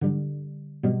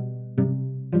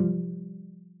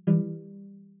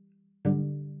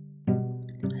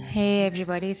Hey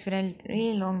everybody, it's been a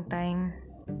really long time.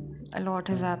 A lot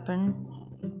has happened.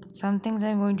 Some things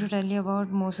I'm going to tell you about,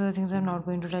 most of the things I'm not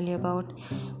going to tell you about.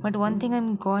 But one thing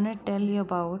I'm gonna tell you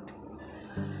about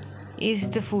is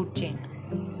the food chain.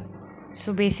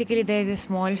 So basically, there's a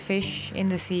small fish in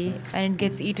the sea and it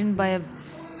gets eaten by a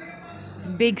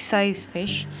big size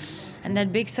fish, and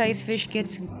that big size fish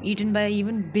gets eaten by an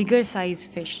even bigger size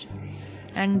fish.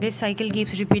 And this cycle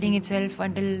keeps repeating itself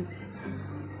until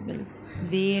well,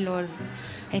 whale or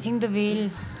I think the whale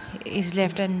is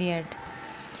left in the end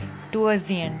towards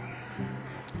the end.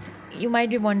 You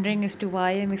might be wondering as to why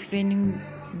I'm explaining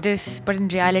this, but in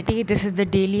reality, this is the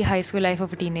daily high school life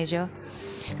of a teenager.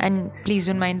 And please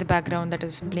don't mind the background that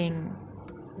is playing.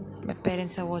 My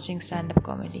parents are watching stand up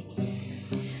comedy.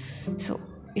 So,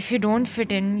 if you don't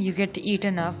fit in, you get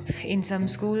eaten up. In some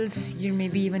schools, you may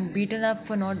be even beaten up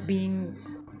for not being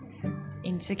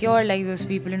insecure like those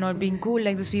people, and not being cool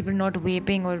like those people, not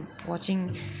vaping or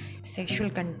watching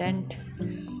sexual content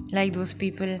like those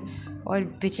people, or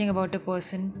bitching about a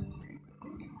person.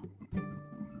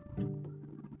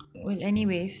 Well,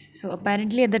 anyways, so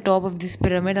apparently at the top of this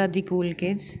pyramid are the cool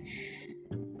kids.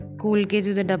 Cool kids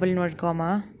with a double inverted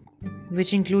comma,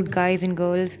 which include guys and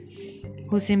girls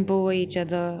who simp over each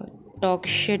other, talk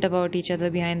shit about each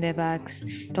other behind their backs,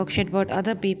 talk shit about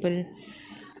other people,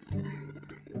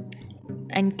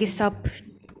 and kiss up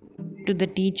to the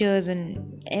teachers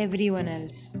and everyone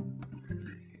else.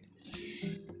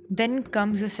 Then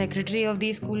comes the secretary of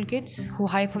these cool kids who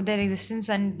hype up their existence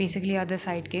and basically are the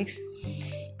sidekicks.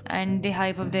 And they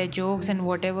hype up their jokes and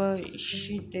whatever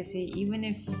shit they say, even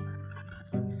if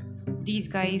these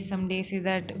guys someday say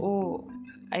that, oh,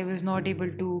 I was not able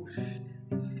to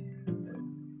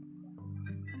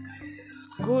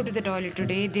go to the toilet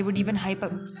today, they would even hype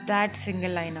up that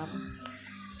single line up.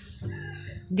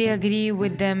 They agree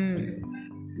with them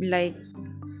like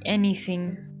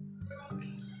anything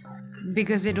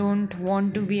because they don't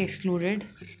want to be excluded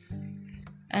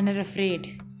and are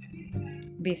afraid,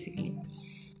 basically.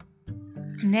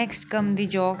 Next come the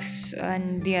jocks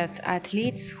and the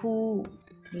athletes who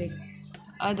like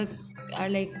are the are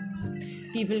like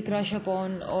people crush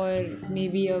upon, or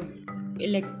maybe a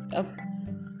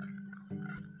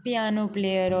piano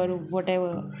player or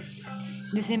whatever.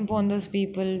 They simp on those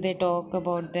people, they talk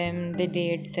about them, they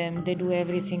date them, they do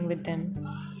everything with them.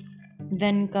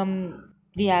 Then come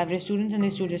the average students and the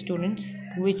studio students,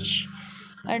 which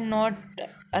are not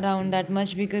around that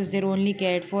much because they're only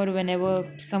cared for whenever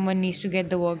someone needs to get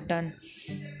the work done.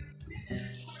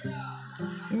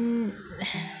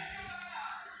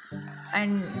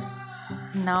 And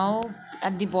now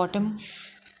at the bottom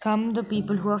come the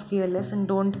people who are fearless and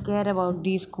don't care about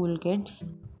these cool kids.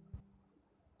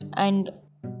 And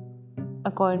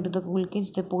according to the cool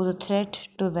kids, they pose a threat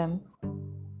to them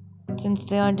since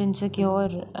they aren't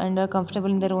insecure and are comfortable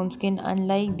in their own skin,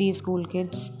 unlike these cool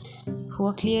kids who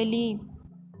are clearly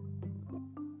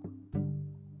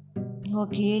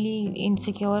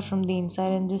insecure from the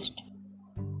inside and just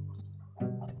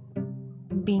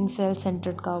being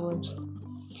self-centered cowards.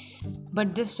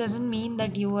 But this doesn't mean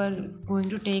that you are going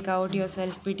to take out your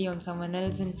self-pity on someone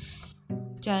else and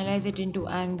channelize it into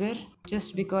anger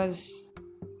just because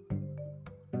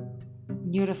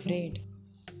you're afraid.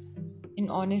 And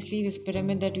honestly, this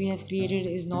pyramid that we have created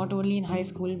is not only in high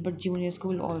school but junior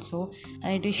school also,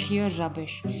 and it is sheer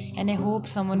rubbish. And I hope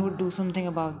someone would do something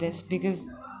about this because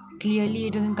clearly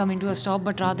it isn't coming to a stop,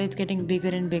 but rather it's getting bigger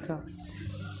and bigger.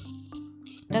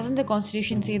 Doesn't the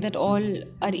Constitution say that all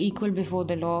are equal before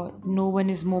the law? No one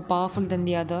is more powerful than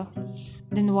the other?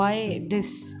 Then why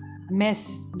this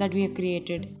mess that we have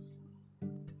created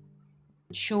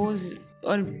shows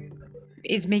or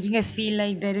is making us feel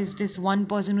like there is this one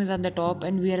person who's at the top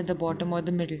and we are at the bottom or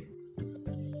the middle?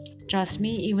 Trust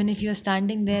me, even if you're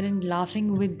standing there and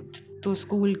laughing with those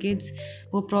cool kids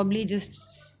who are probably just,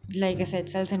 like I said,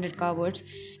 self centered cowards,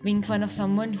 being fun of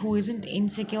someone who isn't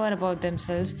insecure about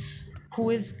themselves, who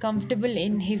is comfortable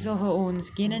in his or her own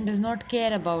skin and does not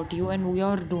care about you and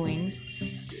your doings,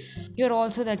 you're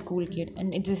also that cool kid.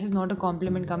 And this is not a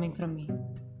compliment coming from me.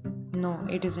 No,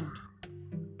 it isn't.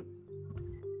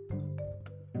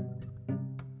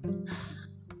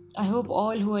 I hope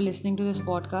all who are listening to this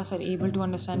podcast are able to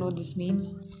understand what this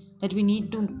means. That we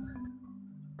need to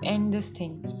end this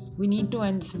thing. We need to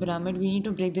end this pyramid. We need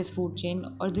to break this food chain,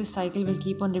 or this cycle will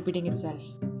keep on repeating itself.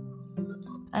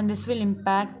 And this will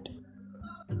impact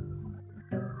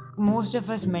most of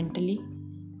us mentally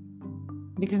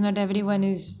because not everyone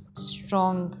is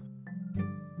strong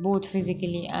both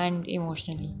physically and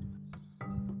emotionally.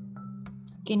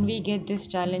 Can we get this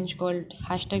challenge called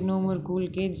hashtag no more cool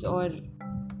kids or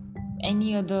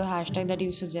any other hashtag that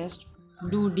you suggest,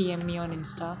 do DM me on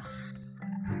Insta.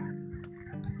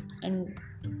 And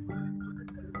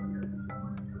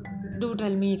do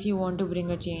tell me if you want to bring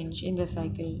a change in the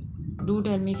cycle. Do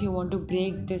tell me if you want to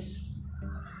break this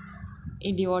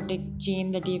idiotic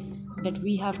chain that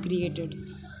we have created.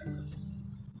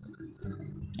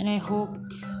 And I hope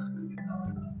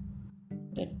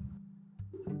that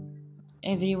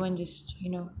everyone just,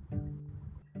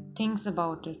 thinks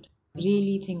about it,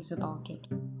 really thinks about it.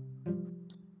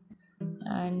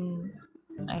 And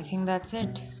I think that's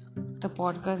it. The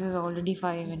podcast is already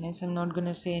 5 minutes. I'm not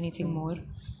gonna say anything more.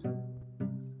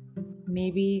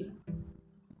 Maybe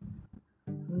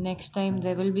next time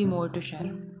there will be more to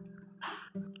share.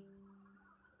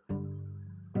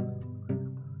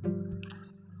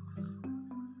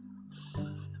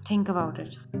 Think about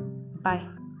it.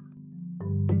 Bye.